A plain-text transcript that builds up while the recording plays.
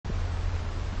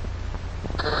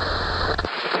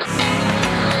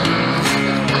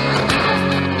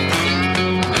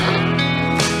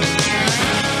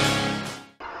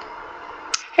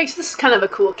Okay, so this is kind of a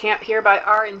cool camp here by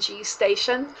RNG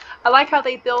Station. I like how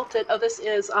they built it. Oh, this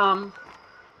is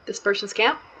this person's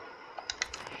camp.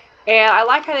 And I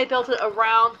like how they built it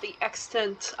around the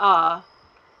extant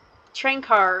train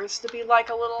cars to be like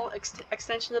a little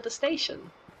extension of the station.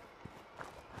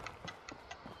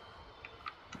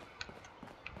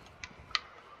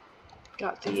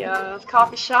 Got the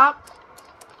coffee shop.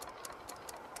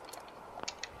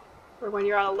 Or when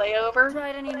you're on a layover.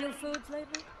 Tried any new foods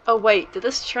lately? Oh wait, did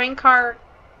this train car...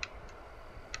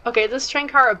 Okay, this train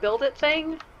car a build-it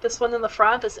thing? This one in the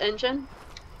front, this engine?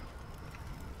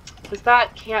 Because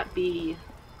that can't be...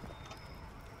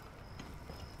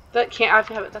 That can't...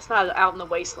 I have it. That's not an out in the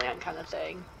wasteland kind of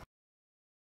thing.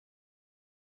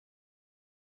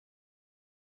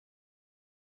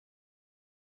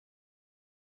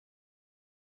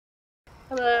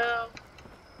 Hello.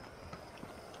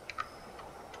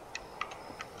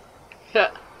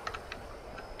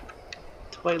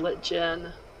 Toilet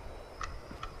Jen.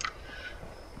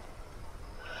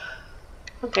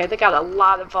 Okay, they got a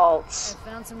lot of vaults. I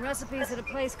found some recipes at a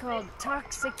place called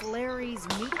Toxic Larry's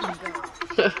Meat and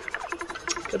Go.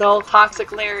 Good old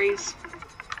Toxic Larry's.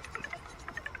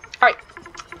 Alright,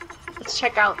 let's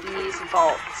check out these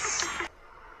vaults.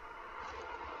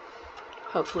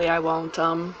 Hopefully I won't,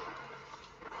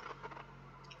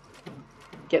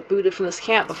 get booted from this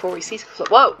camp before we see...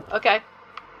 Whoa! Okay.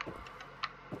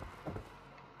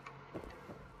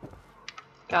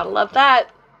 Gotta love that.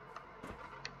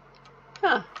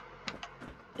 Huh.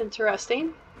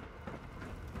 Interesting.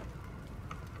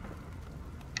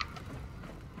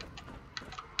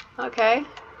 Okay.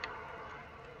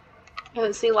 I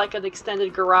haven't seen like an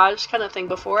extended garage kind of thing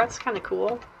before. That's kind of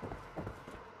cool.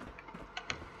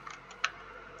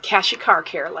 Cashy Car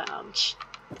Care Lounge.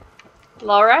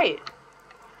 Well, alright.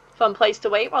 Fun place to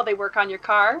wait while they work on your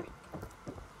car.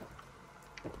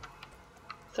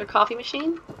 Is there a coffee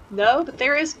machine? No, but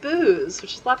there is booze,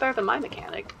 which is a lot better than my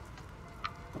mechanic.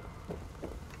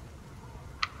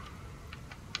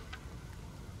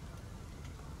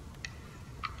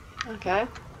 Okay.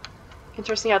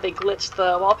 Interesting how they glitched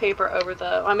the wallpaper over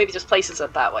the... Well, maybe just places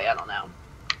it that way, I don't know.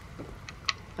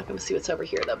 I'm gonna see what's over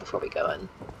here, though, before we go in.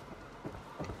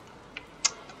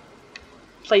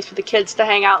 Place for the kids to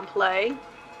hang out and play.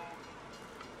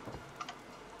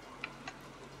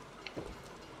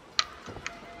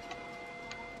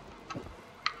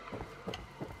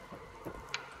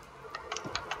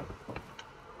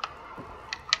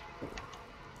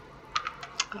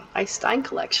 Stein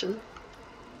collection.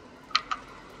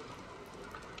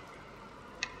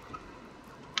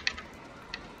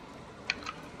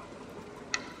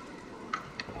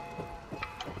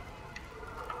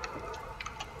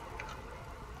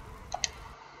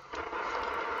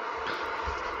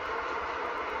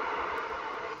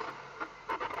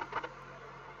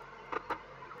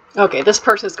 Okay, this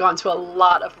person has gone to a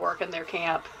lot of work in their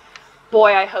camp.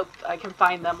 Boy, I hope I can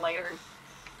find them later.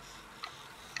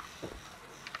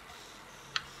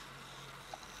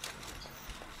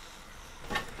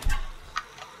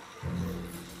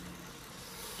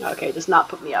 Okay, does not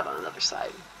put me out on another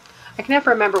side. I can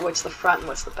never remember what's the front and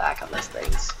what's the back on those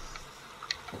things.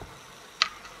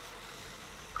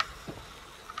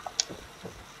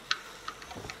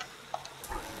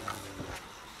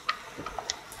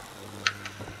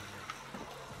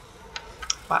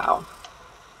 Wow.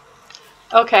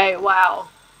 Okay, wow.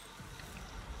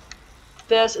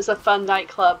 This is a fun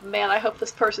nightclub. Man, I hope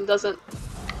this person doesn't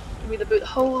give me the boot.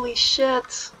 Holy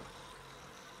shit.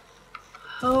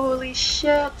 Holy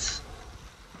shit.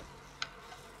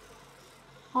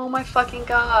 Oh my fucking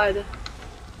god.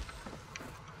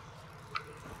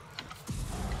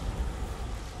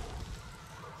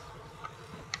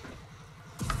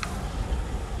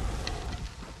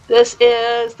 This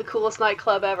is the coolest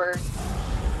nightclub ever.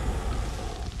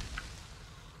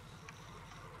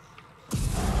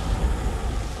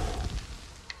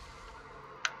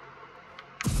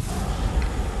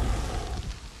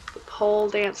 Pole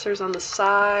dancers on the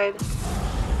side.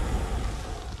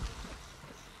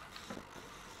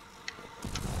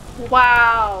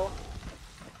 Wow.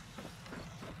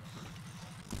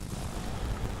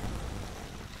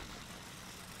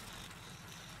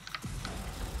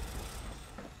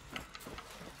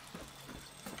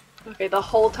 Okay, the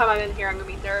whole time I'm in here, I'm gonna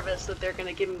be nervous that they're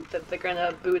gonna they're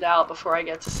gonna boot out before I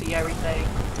get to see everything.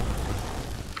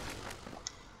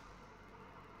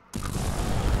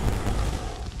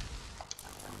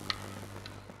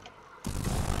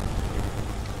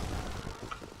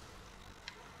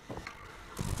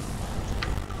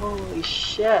 Holy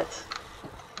shit.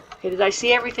 Okay, did I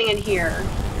see everything in here?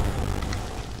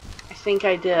 I think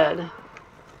I did.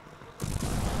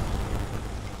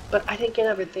 But I didn't get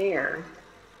over there.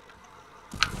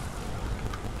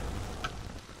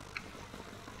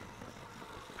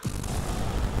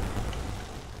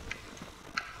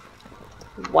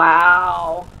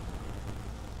 Wow.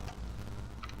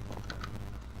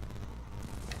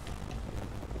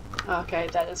 Okay,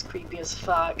 that is creepy as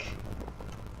fuck.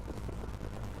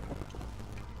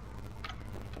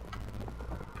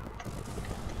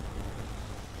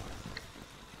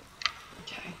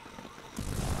 Okay.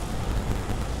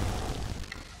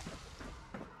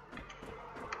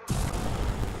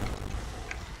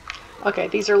 Okay,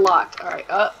 these are locked. Alright,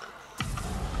 up.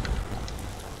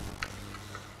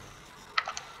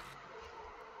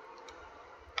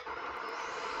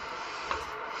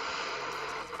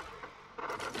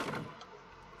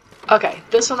 Okay,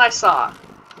 this one I saw.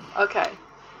 Okay.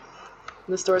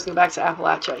 This door's going back to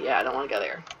Appalachia. Yeah, I don't want to go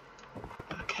there.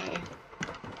 Okay.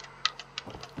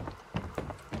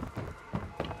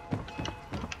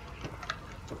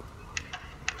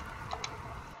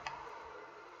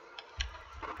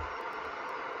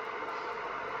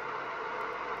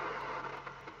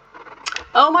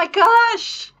 Oh my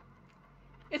gosh!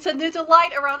 It's a new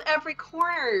delight around every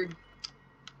corner.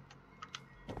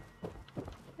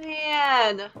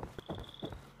 Man.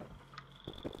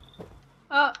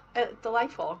 Oh,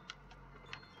 delightful.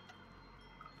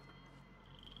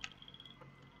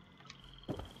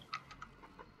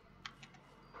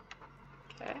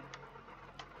 Okay.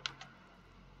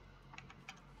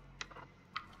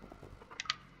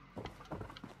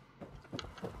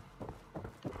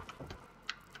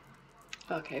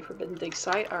 Okay, forbidden dig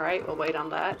site. Alright, we'll wait on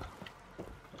that.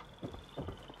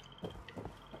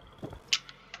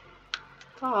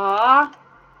 Aww.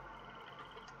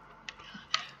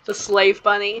 The slave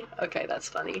bunny. Okay, that's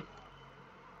funny.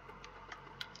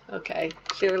 Okay,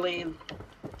 clearly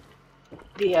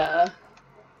the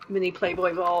mini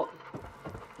Playboy vault.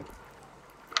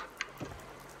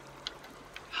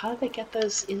 How did they get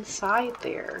those inside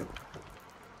there?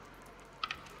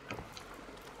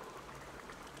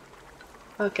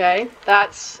 Okay,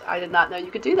 that's... I did not know you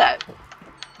could do that.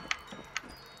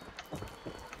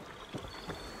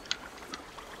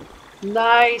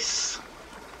 Nice.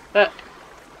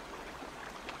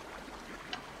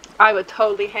 I would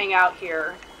totally hang out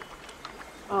here.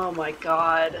 Oh my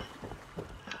god.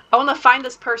 I want to find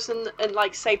this person and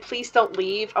like say, please don't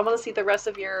leave. I want to see the rest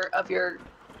of your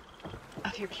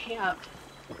camp.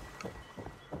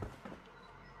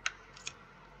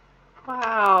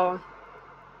 Wow.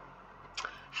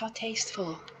 How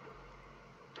tasteful.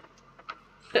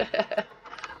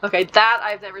 Okay, that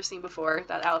I've never seen before.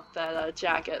 That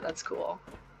jacket. That's cool.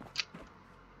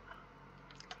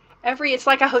 It's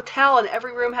like a hotel and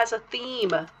every room has a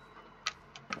theme. Oh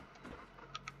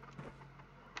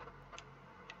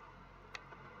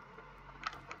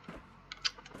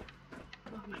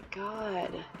my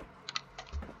god.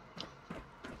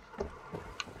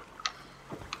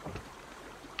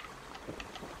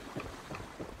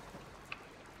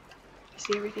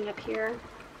 See everything up here?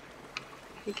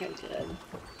 I think I did.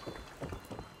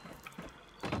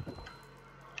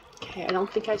 Okay, I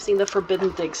don't think I've seen the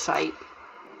forbidden dig site.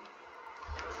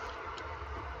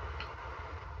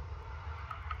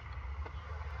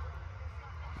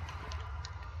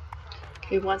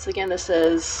 Okay, once again, this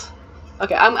is...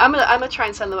 Okay, I'm gonna try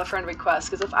and send them a friend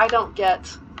request, because if I don't get...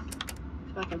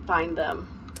 If I can find them...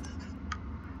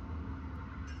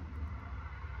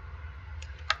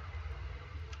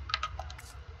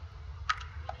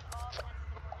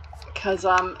 Because,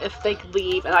 if they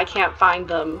leave and I can't find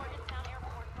them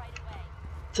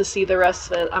to see the rest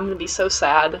of it, I'm gonna be so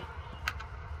sad.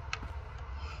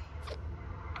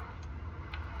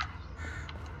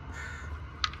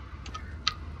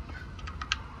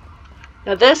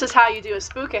 Now this is how you do a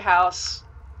spooky house.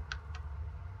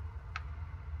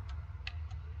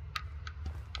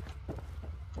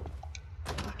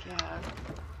 Fuck yeah.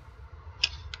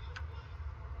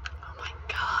 Oh my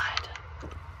god.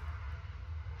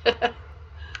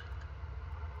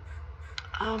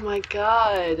 Oh my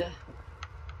god.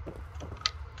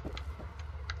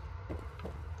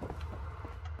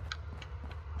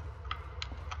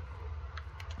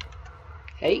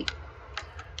 Hey.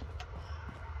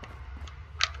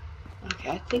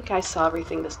 Okay, I think I saw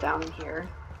everything that's down in here.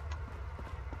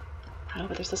 Oh,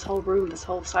 but there's this whole room, this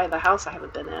whole side of the house I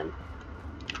haven't been in.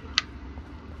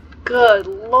 Good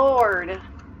lord.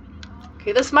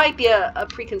 Okay, this might be a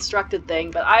pre-constructed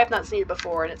thing, but I have not seen it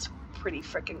before, and it's pretty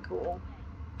freaking cool.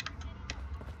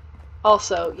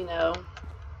 Also, you know...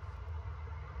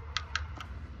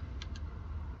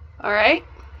 Alright.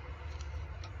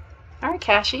 Alright,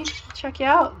 Cashy. Check you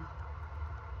out.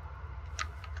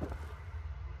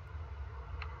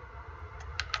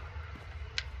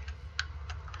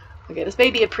 Okay, this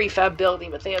may be a prefab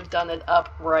building, but they have done it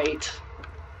up right.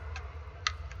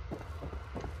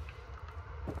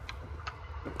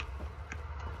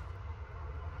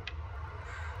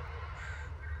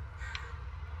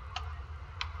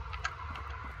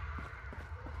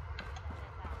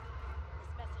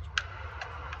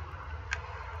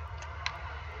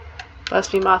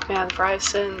 Bless me, Mothman, for I have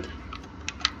sinned.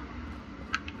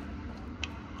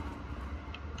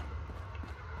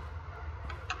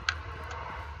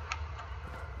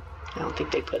 I don't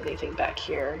think they put anything back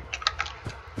here.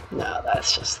 No,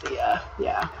 that's just the,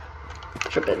 yeah,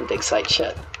 forbidden dig site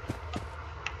shit.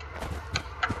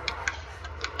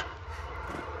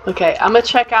 Okay, I'm gonna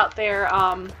check out their,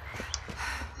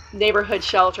 neighborhood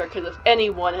shelter, because if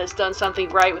anyone has done something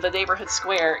right with a neighborhood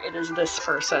square, it is this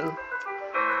person.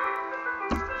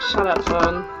 Shut up,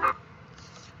 phone.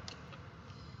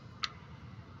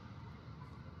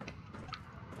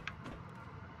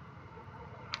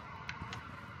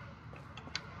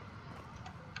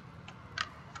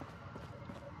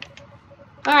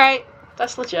 Alright,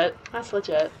 that's legit. That's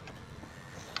legit.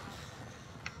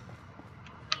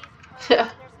 There's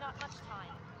not much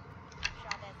time.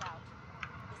 Chavez out.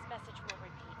 This message will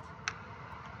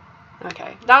repeat.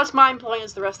 Okay, not as mind-blowing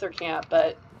as the rest of their camp,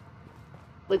 but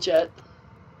legit.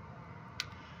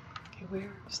 Okay,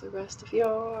 where's the rest of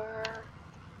your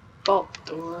vault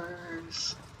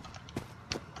doors?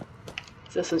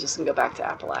 This is just gonna go back to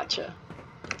Appalachia.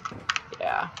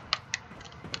 Yeah.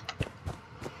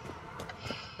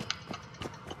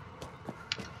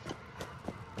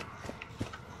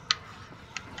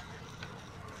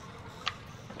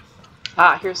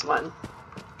 Ah, here's one.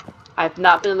 I've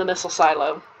not been in the missile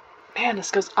silo. Man, this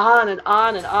goes on and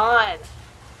on and on.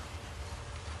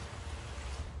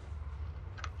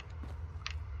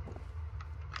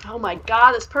 Oh my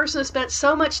god, this person has spent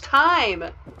so much time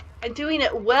and doing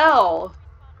it well.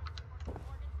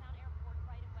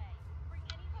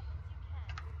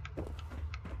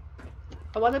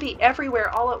 I want to be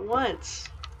everywhere all at once.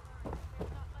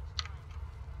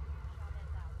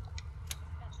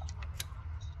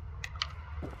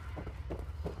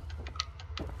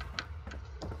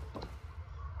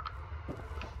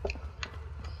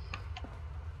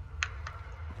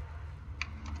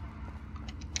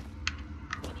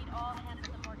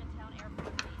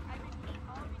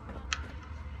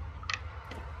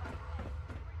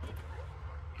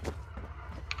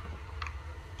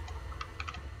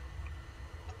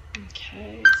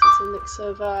 Okay, so it's a mix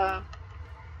of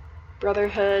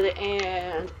Brotherhood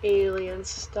and alien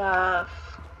stuff.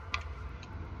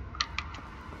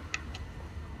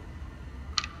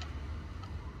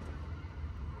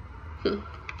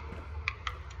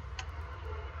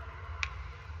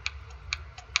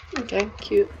 Okay,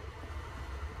 cute.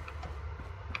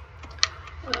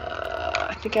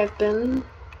 I think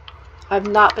I've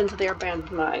not been to their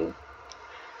abandoned mine.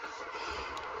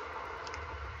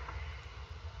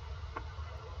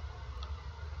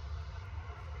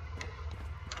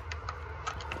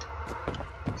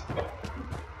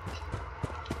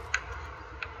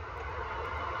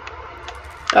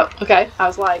 Oh, okay. I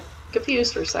was like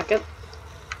confused for a second.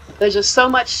 There's just so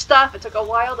much stuff. It took a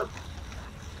while to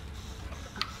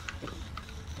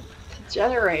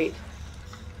generate.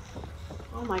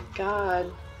 Oh my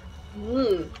god.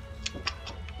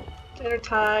 Dinner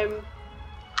time.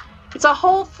 It's a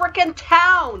whole frickin'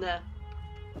 town!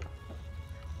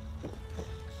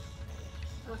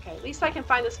 Okay, at least I can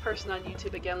find this person on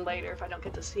YouTube again later if I don't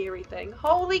get to see everything.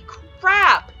 Holy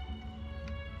crap!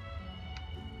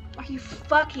 Are you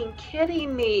fucking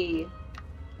kidding me?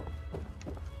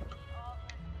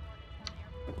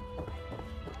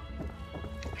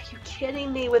 Are you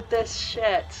kidding me with this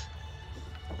shit?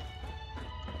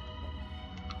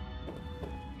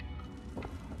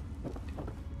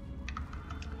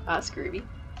 That's groovy.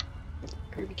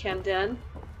 Groovy Camden.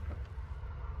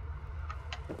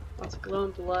 Lots of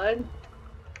glowing blood.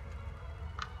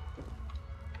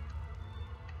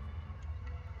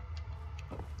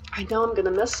 I know I'm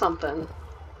gonna miss something.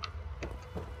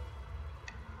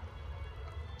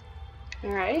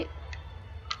 Alright.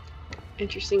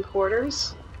 Interesting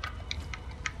quarters.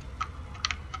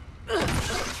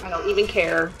 I don't even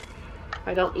care.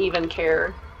 I don't even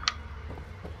care.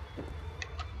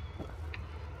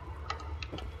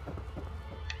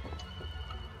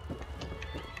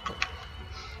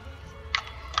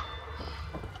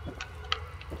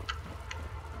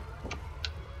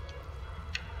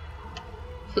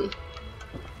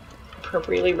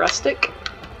 Appropriately rustic.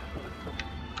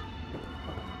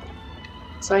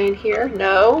 Was I in here?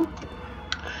 No.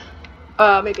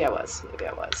 Maybe I was. Maybe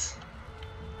I was.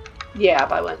 Yeah,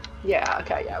 but I went. Yeah,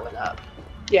 okay, yeah, I went up.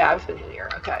 Yeah, I've been in here.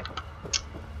 Okay.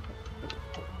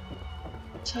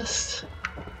 Just...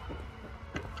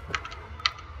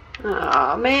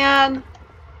 oh man.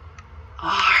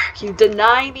 Ark, you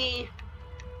deny me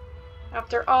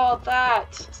after all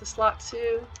that. Is this locked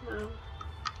too? No.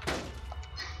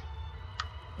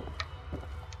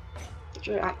 Get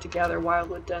your act together,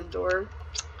 Wildwood Den door.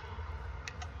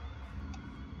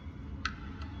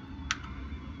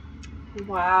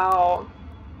 Wow.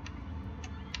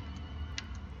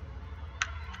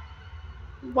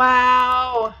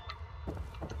 Wow.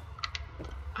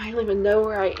 I don't even know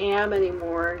where I am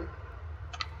anymore.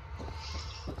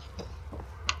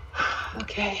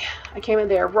 Okay, I came in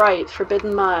there. Right,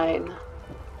 Forbidden Mine.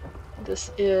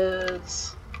 This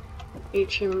is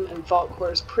atrium and vault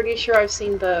quarters. Pretty sure I've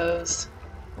seen those.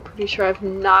 Pretty sure I've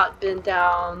not been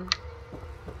down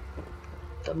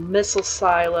the missile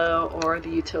silo or the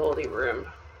utility room.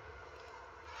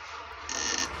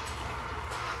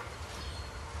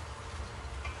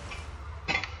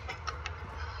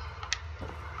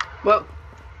 Whoa.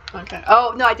 Okay.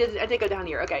 Oh no, I did go down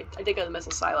here. Okay, I did go to the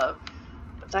missile silo.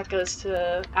 But that goes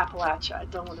to Appalachia. I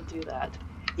don't want to do that.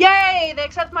 Yay! They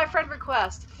accept my friend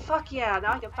request. Fuck yeah!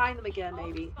 Now I can find them again,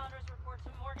 maybe.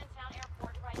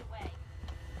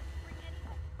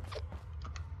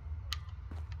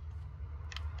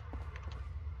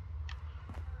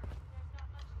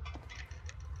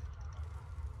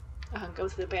 Go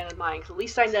to the abandoned mine, 'cause at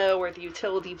least I know where the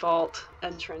utility vault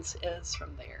entrance is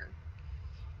from there.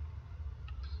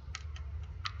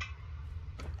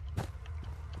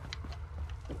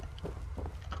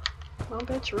 Come on,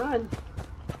 bitch, run.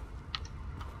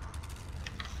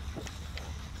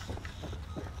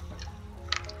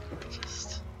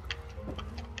 Just...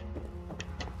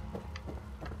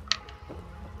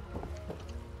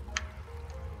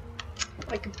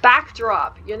 like,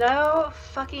 backdrop, you know?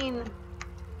 Fucking...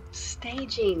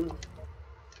 staging.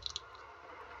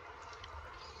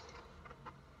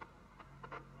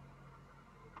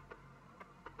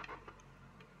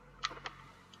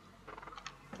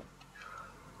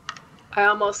 I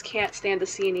almost can't stand to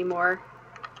see anymore.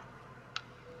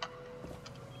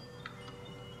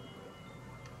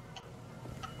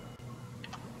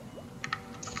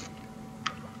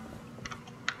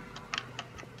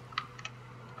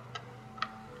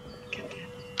 Okay.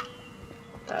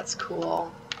 That's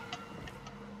cool.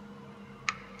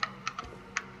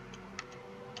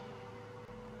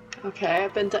 Okay,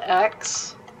 I've been to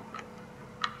X.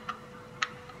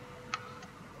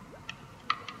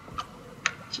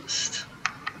 Just...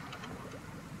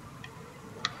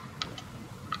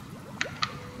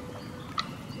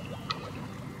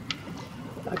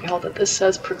 okay, hold it. This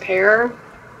says prepare.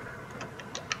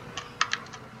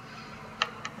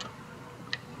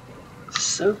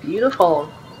 So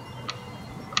beautiful.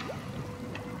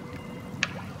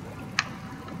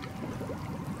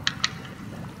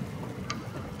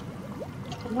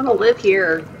 I want to live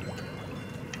here.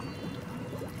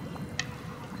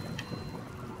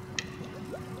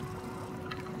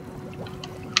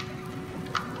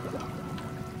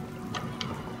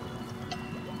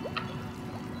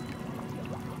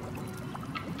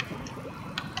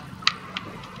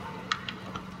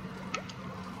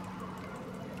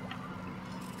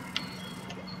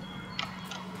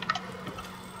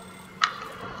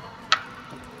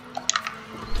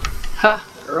 Ha!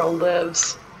 Girl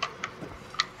lives.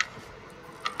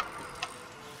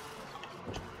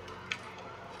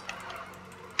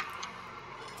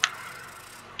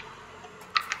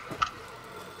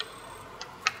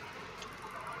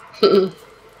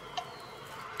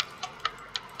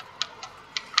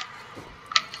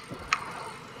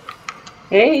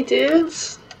 Hey,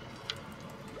 dudes.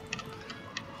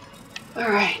 All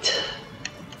right.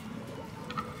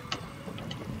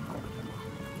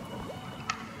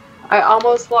 I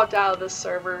almost logged out of this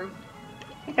server.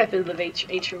 I think I've been to the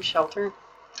atrium shelter.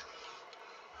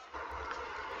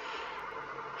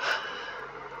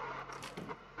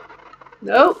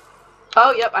 Nope.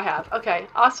 Oh, yep, I have. Okay,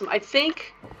 awesome. I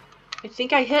think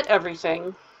I hit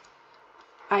everything.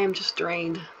 I am just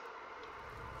drained.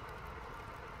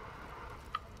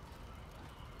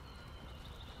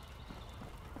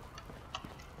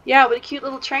 Yeah, what a cute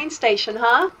little train station,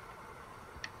 huh?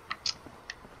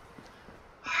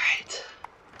 Alright.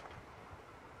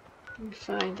 Let me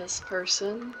find this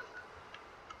person.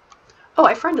 Oh,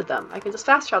 I friended them. I can just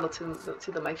fast travel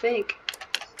to them, I think.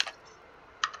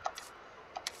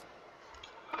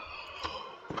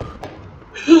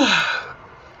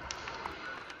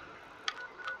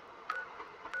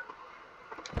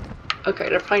 Okay,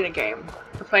 they're playing a game.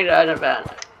 They're playing an event.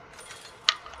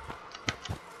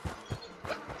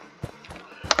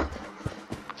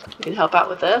 You can help out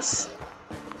with this.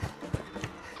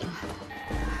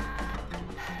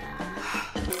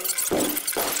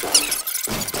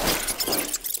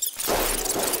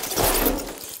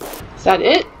 Is that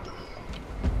it?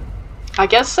 I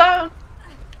guess so.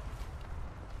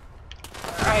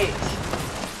 Alright.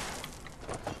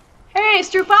 Hey,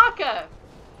 it's Drupaka!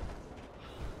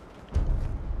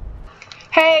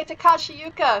 Hey, Takashi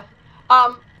Yuka.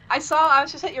 I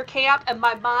was just at your camp and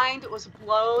my mind was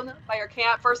blown by your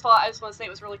camp. First of all, I just want to say it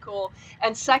was really cool.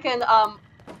 And second, I'm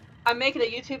making a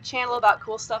YouTube channel about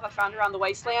cool stuff I found around the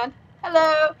Wasteland.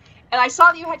 Hello! And I saw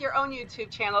that you had your own YouTube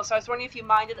channel, so I was wondering if you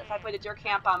minded if I put your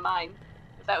camp on mine.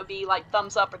 If that would be like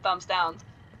thumbs up or thumbs down.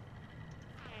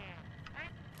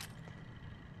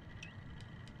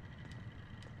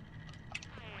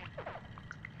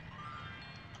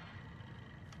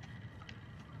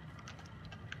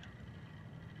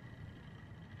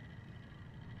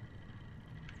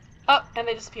 Oh, and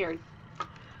they disappeared.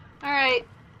 Alright.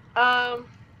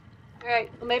 Alright.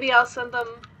 Well, maybe I'll send them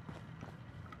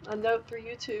a note through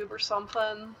YouTube or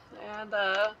something, and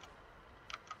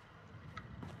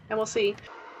we'll see.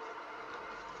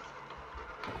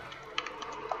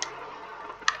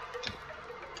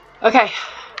 Okay.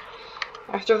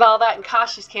 After all that in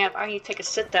Kashi's camp, I need to take a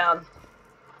sit down.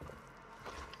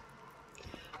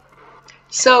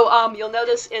 So, you'll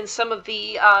notice in some of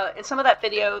that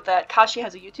video that Kashi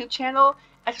has a YouTube channel.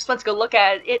 I just went to go look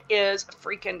at it. It is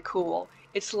freaking cool.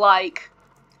 It's like,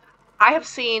 I have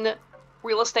seen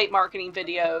real estate marketing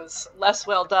videos less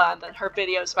well done than her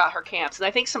videos about her camps. And I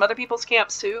think some other people's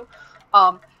camps too.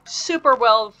 Super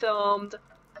well filmed,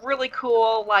 really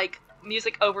cool, like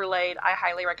music overlaid. I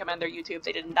highly recommend their YouTube.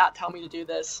 They did not tell me to do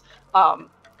this.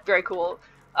 Very cool.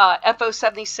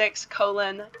 FO76 :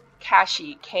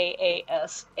 Kashi, Kashy.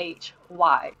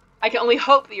 I can only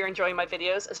hope that you're enjoying my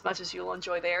videos as much as you'll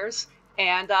enjoy theirs.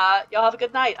 And y'all have a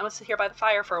good night. I'm gonna sit here by the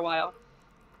fire for a while.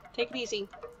 Take it easy.